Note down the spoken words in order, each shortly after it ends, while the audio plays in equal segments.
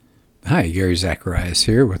Hi, Gary Zacharias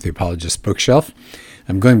here with the Apologist bookshelf.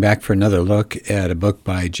 I'm going back for another look at a book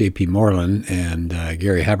by J.P. Moreland and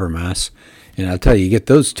Gary Habermas. And I'll tell you, get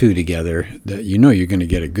those two together, you know you're going to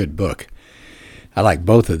get a good book. I like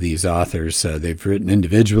both of these authors. They've written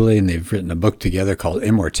individually and they've written a book together called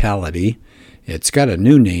Immortality. It's got a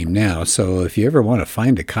new name now, so if you ever want to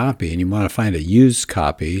find a copy and you want to find a used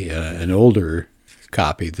copy, an older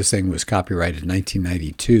copy, this thing was copyrighted in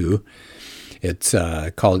 1992. It's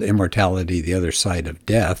called Immortality, the Other Side of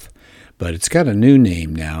Death, but it's got a new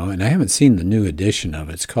name now, and I haven't seen the new edition of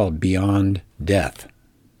it. It's called Beyond Death.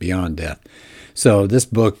 Beyond Death. So this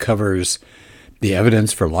book covers the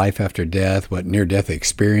evidence for life after death, what near-death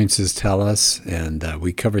experiences tell us, and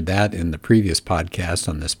we covered that in the previous podcast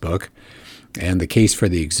on this book, and the case for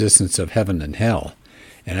the existence of heaven and hell.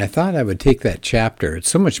 And I thought I would take that chapter.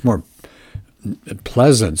 It's so much more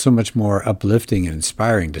pleasant, so much more uplifting and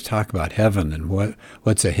inspiring to talk about heaven and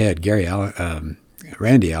what's ahead.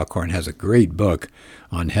 Randy Alcorn has a great book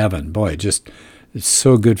on heaven. Boy, it's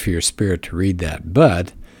so good for your spirit to read that.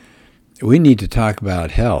 But we need to talk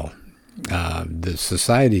about hell. The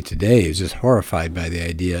society today is just horrified by the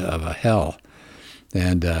idea of a hell.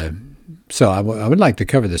 And so I would like to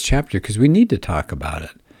cover this chapter because we need to talk about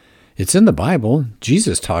it. It's in the Bible.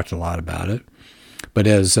 Jesus talked a lot about it. But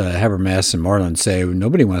as Habermas and Moreland say,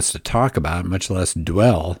 nobody wants to talk about it, much less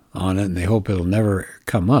dwell on it, and they hope it'll never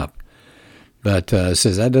come up. But it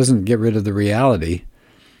says that doesn't get rid of the reality.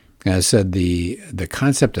 As I said, the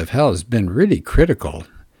concept of hell has been really critical,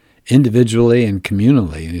 individually and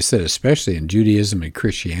communally. And he said especially in Judaism and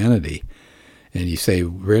Christianity. And you say,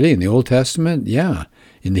 really, in the Old Testament? Yeah.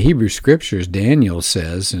 In the Hebrew Scriptures, Daniel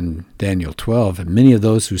says in Daniel 12, many of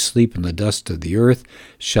those who sleep in the dust of the earth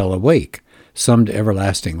shall awake, some to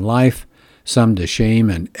everlasting life, some to shame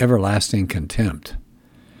and everlasting contempt.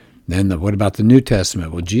 Then what about the New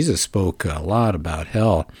Testament? Well, Jesus spoke a lot about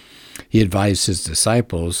hell. He advised his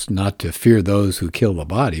disciples not to fear those who kill the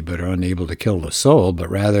body but are unable to kill the soul, but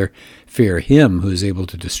rather fear him who is able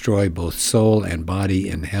to destroy both soul and body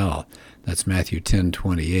in hell. That's Matthew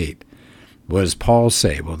 10:28. What does Paul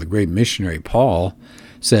say? Well, the great missionary Paul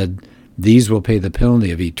said, these will pay the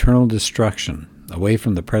penalty of eternal destruction, away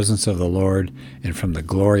from the presence of the Lord and from the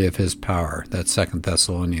glory of his power. That's 2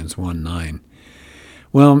 Thessalonians 1:9.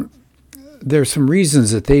 Well, there are some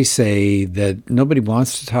reasons that they say that nobody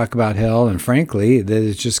wants to talk about hell, and frankly, that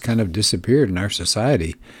it's just kind of disappeared in our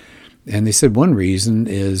society. And they said one reason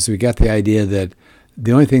is we got the idea that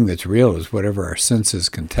the only thing that's real is whatever our senses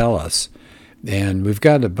can tell us. And we've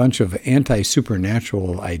got a bunch of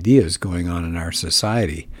anti-supernatural ideas going on in our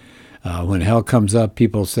society. When hell comes up,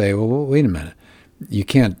 people say, well, wait a minute. You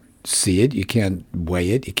can't see it, you can't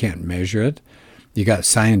weigh it, you can't measure it. You got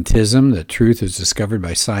scientism, that truth is discovered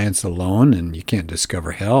by science alone, and you can't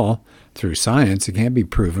discover hell through science. It can't be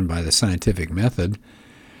proven by the scientific method.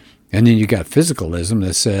 And then you got physicalism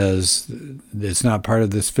that says it's not part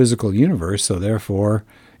of this physical universe, so therefore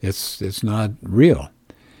it's not real.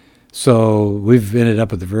 So we've ended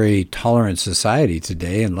up with a very tolerant society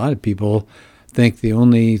today, and a lot of people think the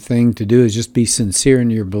only thing to do is just be sincere in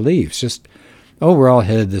your beliefs. We're all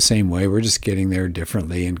headed the same way. We're just getting there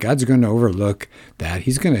differently, and God's going to overlook that.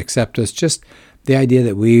 He's going to accept us. Just the idea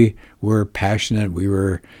that we were passionate, we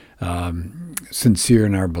were sincere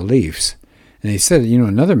in our beliefs. And he said,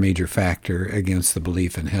 another major factor against the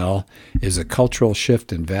belief in hell is a cultural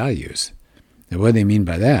shift in values. And what do they mean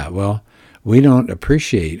by that? Well, we don't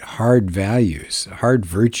appreciate hard values, hard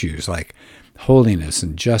virtues like holiness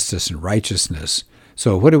and justice and righteousness.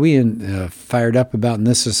 So what are we fired up about in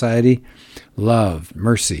this society? Love,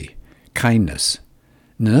 mercy, kindness.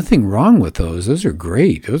 Nothing wrong with those. Those are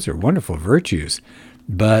great. Those are wonderful virtues.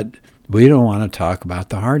 But we don't want to talk about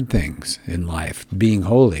the hard things in life. Being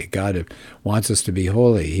holy. God wants us to be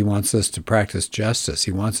holy. He wants us to practice justice.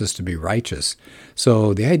 He wants us to be righteous.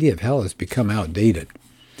 So the idea of hell has become outdated.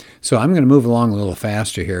 So I'm going to move along a little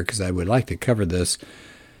faster here because I would like to cover this.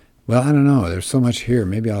 Well, I don't know. There's so much here.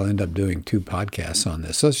 Maybe I'll end up doing 2 podcasts on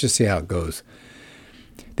this. So let's just see how it goes.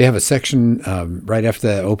 They have a section right after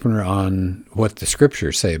the opener on what the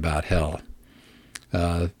scriptures say about hell.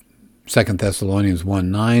 2 Thessalonians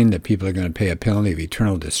 1:9, that people are going to pay a penalty of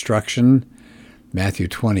eternal destruction. Matthew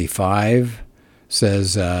 25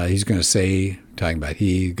 says he's going to say, talking about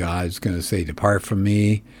God's going to say, depart from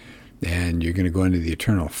me, and you're going to go into the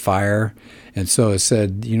eternal fire. And so it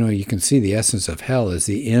said, you can see the essence of hell is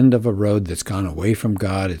the end of a road that's gone away from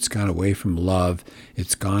God. It's gone away from love.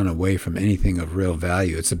 It's gone away from anything of real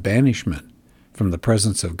value. It's a banishment from the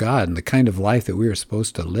presence of God and the kind of life that we are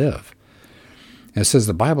supposed to live. And it says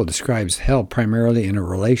the Bible describes hell primarily in a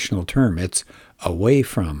relational term. It's away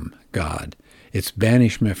from God. It's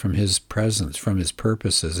banishment from his presence, from his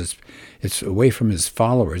purposes. It's away from his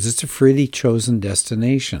followers. It's a freely chosen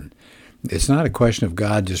destination. It's not a question of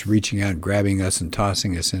God just reaching out, grabbing us, and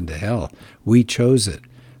tossing us into hell. We chose it.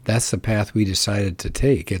 That's the path we decided to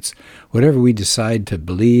take. It's whatever we decide to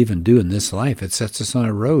believe and do in this life, it sets us on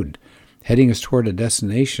a road, heading us toward a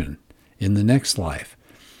destination in the next life.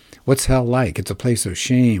 What's hell like? It's a place of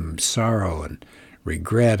shame, sorrow, and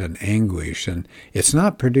regret and anguish. And it's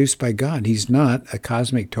not produced by God. He's not a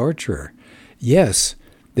cosmic torturer. Yes,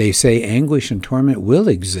 they say anguish and torment will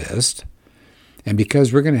exist. And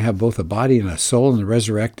because we're going to have both a body and a soul in the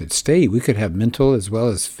resurrected state, we could have mental as well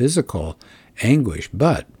as physical anguish.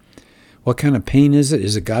 But what kind of pain is it?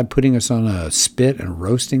 Is it God putting us on a spit and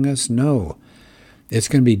roasting us? No. It's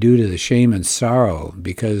going to be due to the shame and sorrow,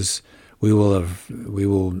 because we will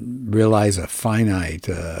realize a final,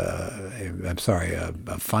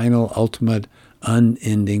 ultimate,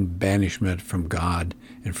 unending banishment from God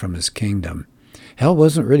and from his kingdom. Hell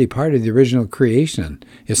wasn't really part of the original creation.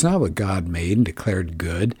 It's not what God made and declared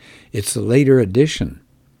good. It's the later addition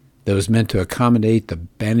that was meant to accommodate the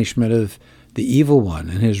banishment of the evil one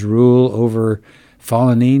and his rule over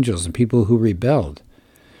fallen angels and people who rebelled.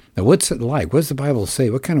 Now, what's it like? What does the Bible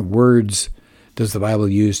say? What kind of words does the Bible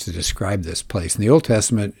use to describe this place? In the Old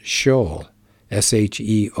Testament, Sheol,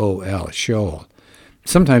 S-H-E-O-L, Sheol.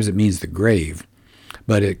 Sometimes it means the grave,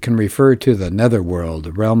 but it can refer to the netherworld,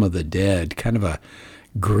 the realm of the dead, kind of a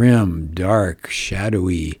grim, dark,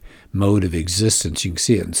 shadowy mode of existence. You can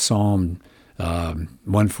see it in Psalm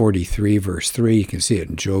 143, verse 3. You can see it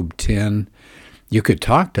in Job 10. You could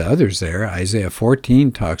talk to others there. Isaiah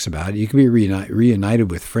 14 talks about it. You can be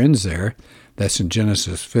reunited with friends there. That's in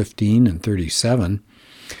Genesis 15 and 37.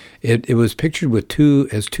 It was pictured with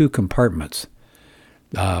two compartments.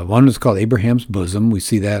 One was called Abraham's bosom. We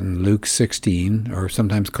see that in Luke 16, or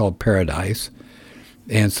sometimes called paradise.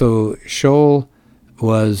 And so Sheol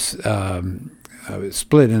was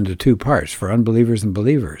split into two parts, for unbelievers and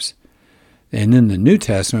believers. And in the New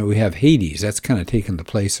Testament, we have Hades. That's kind of taken the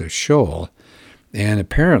place of Sheol. And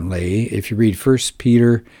apparently, if you read 1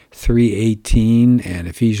 Peter 3:18 and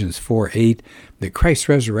Ephesians 4:8, that Christ's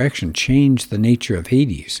resurrection changed the nature of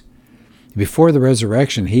Hades. Before the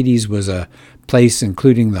resurrection, Hades was a place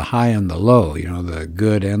including the high and the low, the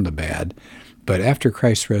good and the bad. But after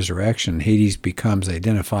Christ's resurrection, Hades becomes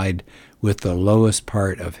identified with the lowest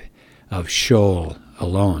part of Sheol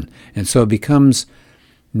alone. And so it becomes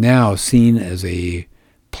now seen as a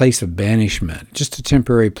place of banishment, just a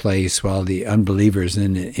temporary place while the unbeliever is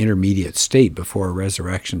in an intermediate state before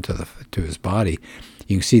resurrection to his body.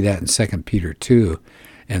 You can see that in 2 Peter 2.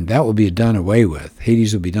 And that will be done away with.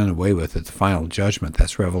 Hades will be done away with at the final judgment.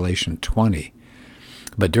 That's Revelation 20.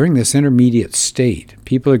 But during this intermediate state,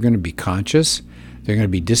 people are going to be conscious. They're going to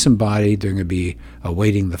be disembodied. They're going to be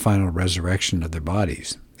awaiting the final resurrection of their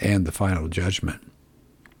bodies and the final judgment.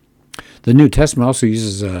 The New Testament also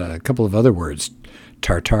uses a couple of other words.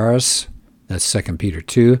 Tartarus, that's 2 Peter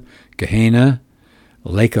 2. Gehenna,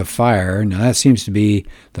 lake of fire. Now that seems to be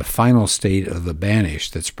the final state of the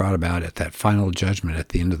banished that's brought about at that final judgment at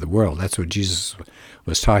the end of the world. That's what Jesus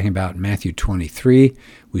was talking about in Matthew 23.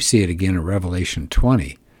 We see it again in Revelation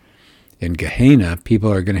 20. In Gehenna,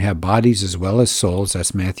 people are going to have bodies as well as souls.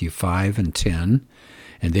 That's Matthew 5 and 10.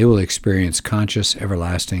 And they will experience conscious,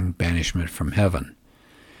 everlasting banishment from heaven.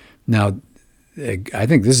 Now, I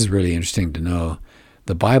think this is really interesting to know.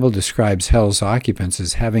 The Bible describes hell's occupants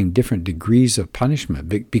as having different degrees of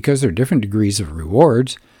punishment because there are different degrees of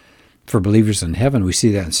rewards for believers in heaven. We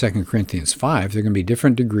see that in 2 Corinthians 5. There are going to be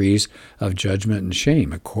different degrees of judgment and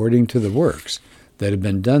shame according to the works that have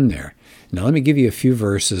been done there. Now, let me give you a few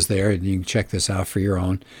verses there, and you can check this out for your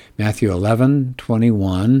own. Matthew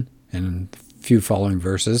 11:21 and a few following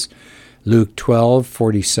verses. Luke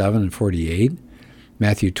 12:47 and 48.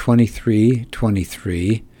 Matthew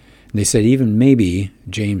 23:23. And they said even maybe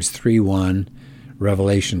James 3:1,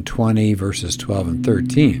 Revelation 20, verses 12 and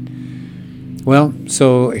 13. Well,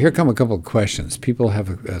 so here come a couple of questions. People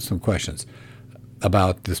have some questions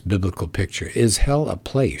about this biblical picture. Is hell a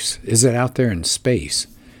place? Is it out there in space?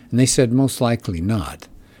 And they said most likely not.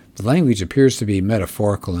 The language appears to be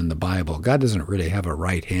metaphorical in the Bible. God doesn't really have a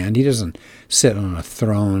right hand. He doesn't sit on a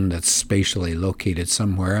throne that's spatially located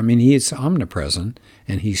somewhere. I mean, he is omnipresent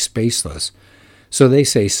and he's spaceless. So they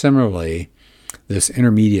say similarly, this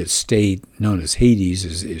intermediate state known as Hades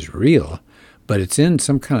is real, but it's in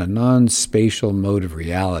some kind of non-spatial mode of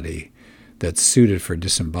reality that's suited for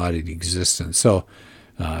disembodied existence. So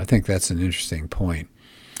I think that's an interesting point.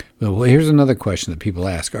 Well, here's another question that people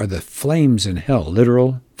ask. Are the flames in hell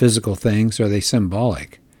literal, physical things, or are they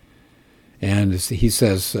symbolic? And he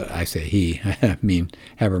says, I say he, I mean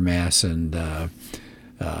Habermas and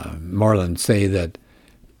Moreland say that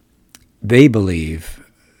they believe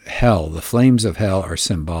hell, the flames of hell, are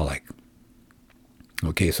symbolic.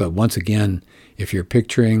 Okay, so once again, if you're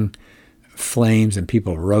picturing flames and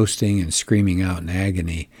people roasting and screaming out in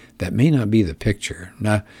agony, that may not be the picture.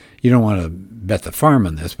 Now, you don't want to bet the farm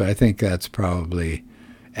on this, but I think that's probably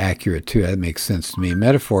accurate too. That makes sense to me.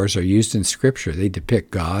 Metaphors are used in Scripture. They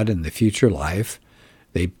depict God and the future life.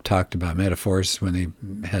 They talked about metaphors when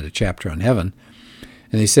they had a chapter on heaven.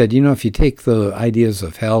 And they said, if you take the ideas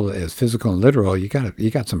of hell as physical and literal, you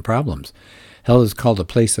got some problems. Hell is called a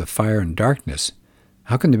place of fire and darkness.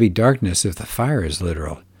 How can there be darkness if the fire is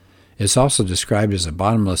literal? It's also described as a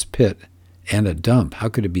bottomless pit and a dump. How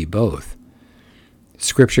could it be both?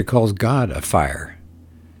 Scripture calls God a fire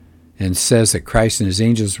and says that Christ and his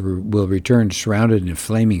angels will return surrounded in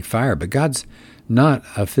flaming fire. But God's not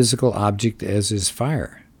a physical object as is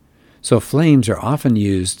fire. So flames are often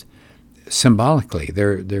used symbolically.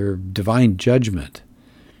 They're divine judgment.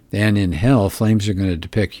 And in hell, flames are going to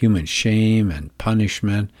depict human shame and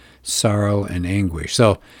punishment, sorrow and anguish.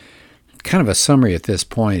 So kind of a summary at this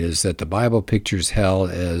point is that the Bible pictures hell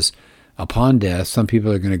as upon death, some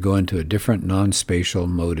people are going to go into a different non-spatial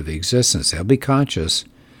mode of existence. They'll be conscious,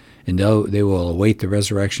 and they will await the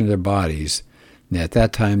resurrection of their bodies. And at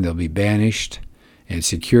that time, they'll be banished and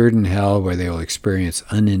secured in hell, where they will experience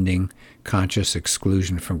unending conscious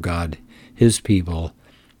exclusion from God, his people,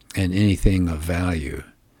 and anything of value.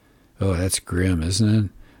 Oh, that's grim, isn't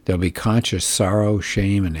it? There'll be conscious sorrow,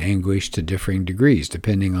 shame, and anguish to differing degrees,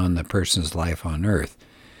 depending on the person's life on earth.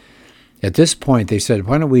 At this point, they said,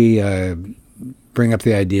 why don't we bring up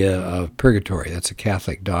the idea of purgatory? That's a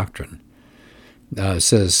Catholic doctrine. It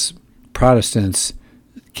says Protestants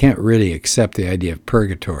can't really accept the idea of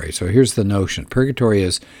purgatory. So here's the notion. Purgatory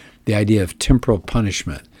is the idea of temporal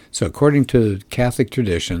punishment. So according to Catholic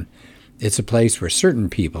tradition, it's a place where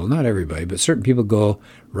certain people, not everybody, but certain people go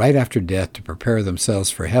right after death to prepare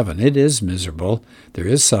themselves for heaven. It is miserable. There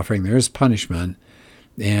is suffering. There is punishment.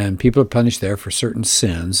 And people are punished there for certain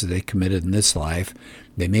sins they committed in this life.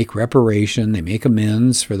 They make reparation. They make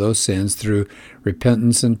amends for those sins through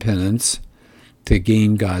repentance and penance to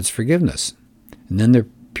gain God's forgiveness. And then they're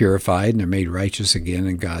purified and they're made righteous again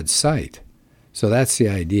in God's sight. So that's the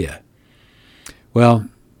idea. Well,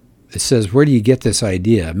 it says, where do you get this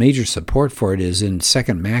idea? Major support for it is in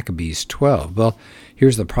 2 Maccabees 12. Well,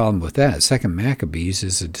 here's the problem with that. 2 Maccabees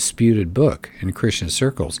is a disputed book in Christian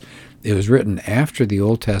circles. It was written after the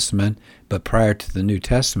Old Testament, but prior to the New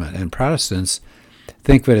Testament. And Protestants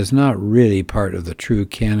think that it's not really part of the true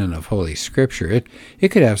canon of Holy Scripture. It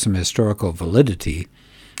could have some historical validity.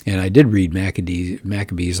 And I did read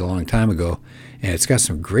Maccabees a long time ago, and it's got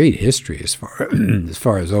some great history as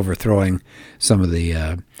far as overthrowing some of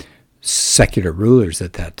the secular rulers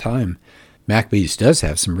at that time. Maccabees does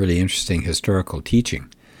have some really interesting historical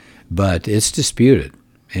teaching, but it's disputed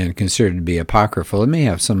and considered to be apocryphal. It may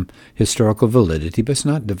have some historical validity, but it's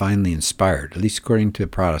not divinely inspired, at least according to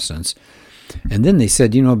Protestants. And then they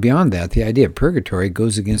said, beyond that, the idea of purgatory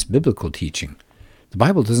goes against biblical teaching. The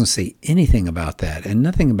Bible doesn't say anything about that, and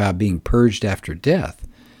nothing about being purged after death.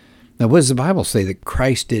 Now, what does the Bible say? That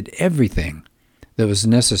Christ did everything that was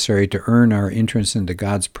necessary to earn our entrance into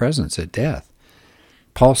God's presence at death.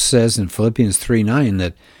 Paul says in Philippians 3:9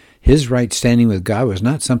 that his right standing with God was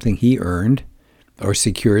not something he earned or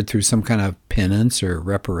secured through some kind of penance or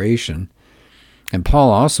reparation. And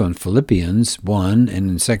Paul also in Philippians 1 and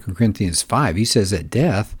in 2 Corinthians 5, he says at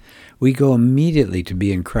death, we go immediately to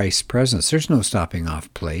be in Christ's presence. There's no stopping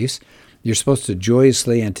off place. You're supposed to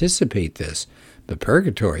joyously anticipate this. But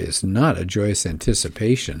purgatory is not a joyous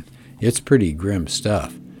anticipation. It's pretty grim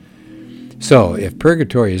stuff. So, if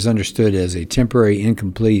purgatory is understood as a temporary,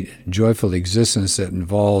 incomplete, joyful existence that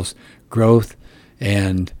involves growth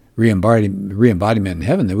and re-embodiment in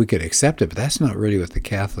heaven, then we could accept it, but that's not really what the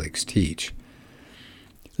Catholics teach.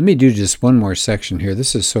 Let me do just one more section here.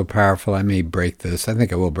 This is so powerful, I may break this. I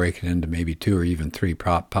think I will break it into maybe 2 or even 3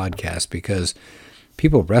 podcasts, because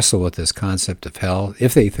people wrestle with this concept of hell,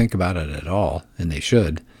 if they think about it at all, and they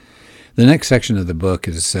should. The next section of the book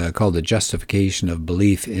is called The Justification of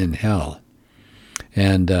Belief in Hell.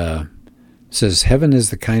 And says, heaven is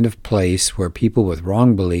the kind of place where people with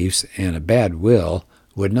wrong beliefs and a bad will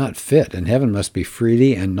would not fit, and heaven must be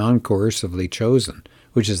freely and non-coercively chosen,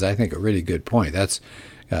 which is, I think, a really good point. That's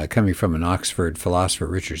coming from an Oxford philosopher,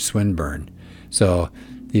 Richard Swinburne. So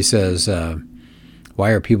he says,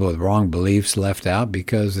 why are people with wrong beliefs left out?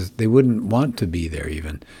 Because they wouldn't want to be there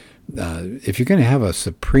even. if you're going to have a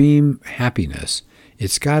supreme happiness,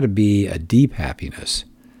 it's got to be a deep happiness.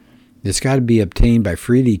 It's got to be obtained by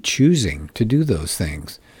freely choosing to do those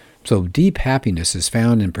things. So deep happiness is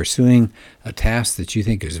found in pursuing a task that you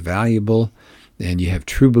think is valuable, and you have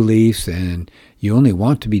true beliefs, and you only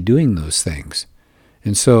want to be doing those things.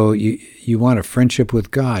 And so you want a friendship with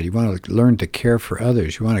God. You want to learn to care for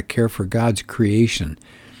others. You want to care for God's creation.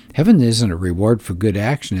 Heaven isn't a reward for good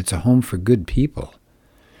action. It's a home for good people.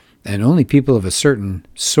 And only people of a certain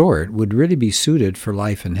sort would really be suited for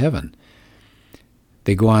life in heaven.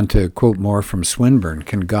 They go on to quote more from Swinburne.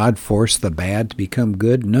 Can God force the bad to become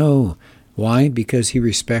good? No. Why? Because he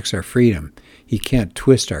respects our freedom. He can't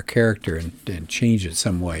twist our character and change it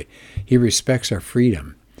some way. He respects our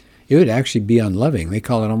freedom. It would actually be unloving. They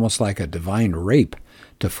call it almost like a divine rape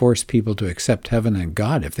to force people to accept heaven and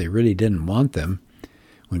God if they really didn't want them.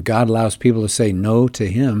 When God allows people to say no to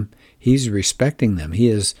him, he's respecting them. He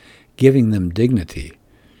is giving them dignity.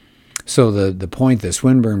 So the point that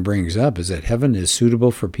Swinburne brings up is that heaven is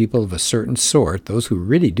suitable for people of a certain sort, those who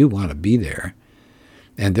really do want to be there,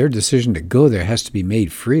 and their decision to go there has to be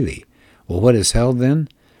made freely. Well, what is hell then?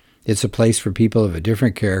 It's a place for people of a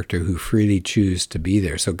different character who freely choose to be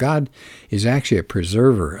there. So God is actually a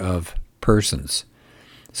preserver of persons.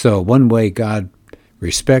 So one way God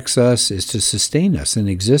respects us is to sustain us in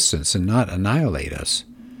existence and not annihilate us.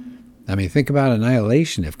 I mean, think about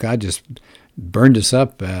annihilation. If God just burned us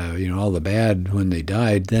up, all the bad when they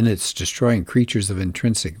died, then it's destroying creatures of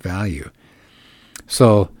intrinsic value.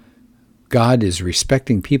 So God is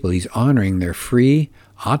respecting people. He's honoring their free,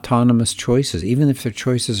 autonomous choices, even if their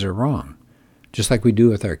choices are wrong, just like we do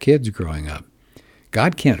with our kids growing up.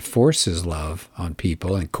 God can't force his love on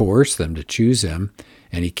people and coerce them to choose him,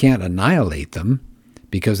 and he can't annihilate them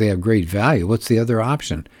because they have great value. What's the other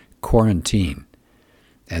option? Quarantine.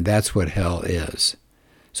 And that's what hell is.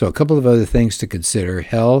 So a couple of other things to consider.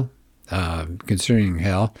 Considering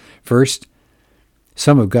hell. First,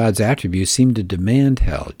 some of God's attributes seem to demand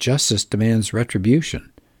hell. Justice demands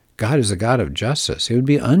retribution. God is a God of justice. It would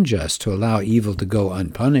be unjust to allow evil to go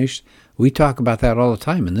unpunished. We talk about that all the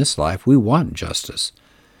time in this life. We want justice,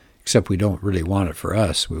 except we don't really want it for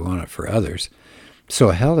us. We want it for others.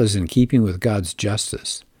 So hell is in keeping with God's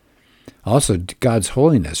justice. Also, God's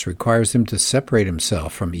holiness requires him to separate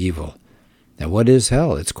himself from evil. Now, what is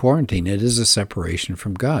hell? It's quarantine. It is a separation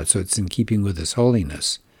from God, so it's in keeping with his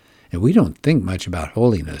holiness. And we don't think much about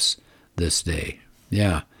holiness this day.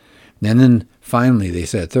 Yeah. And then finally, they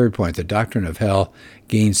said, third point, the doctrine of hell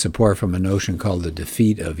gains support from a notion called the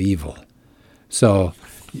defeat of evil. So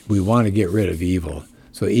we want to get rid of evil.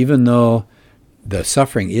 So even though the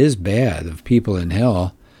suffering is bad of people in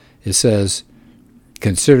hell, it says,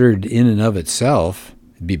 considered in and of itself,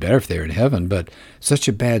 it'd be better if they were in heaven, but such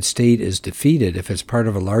a bad state is defeated if it's part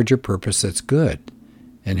of a larger purpose that's good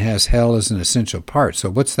and has hell as an essential part. So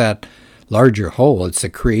what's that larger whole? It's the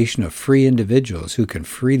creation of free individuals who can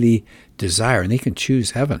freely desire, and they can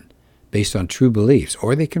choose heaven based on true beliefs,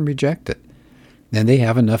 or they can reject it. And they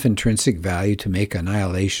have enough intrinsic value to make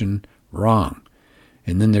annihilation wrong.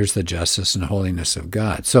 And then there's the justice and holiness of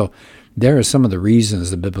God. So there are some of the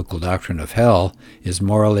reasons the biblical doctrine of hell is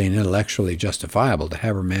morally and intellectually justifiable to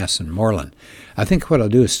Habermas and Moreland. I think what I'll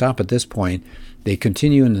do is stop at this point. They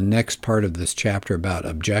continue in the next part of this chapter about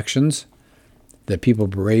objections that people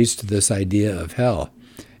raise to this idea of hell.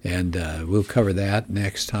 And we'll cover that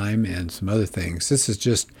next time and some other things. This is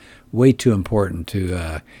just way too important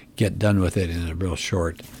to get done with it in a real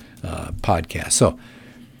short podcast. So,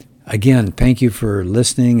 again, thank you for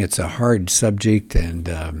listening. It's a hard subject, and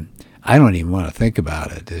I don't even want to think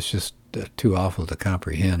about it. It's just too awful to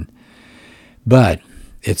comprehend. But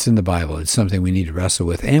it's in the Bible. It's something we need to wrestle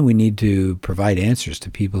with, and we need to provide answers to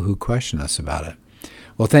people who question us about it.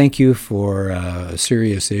 Well, thank you for a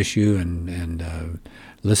serious issue and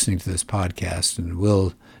listening to this podcast, and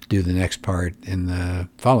we'll do the next part in the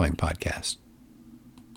following podcast.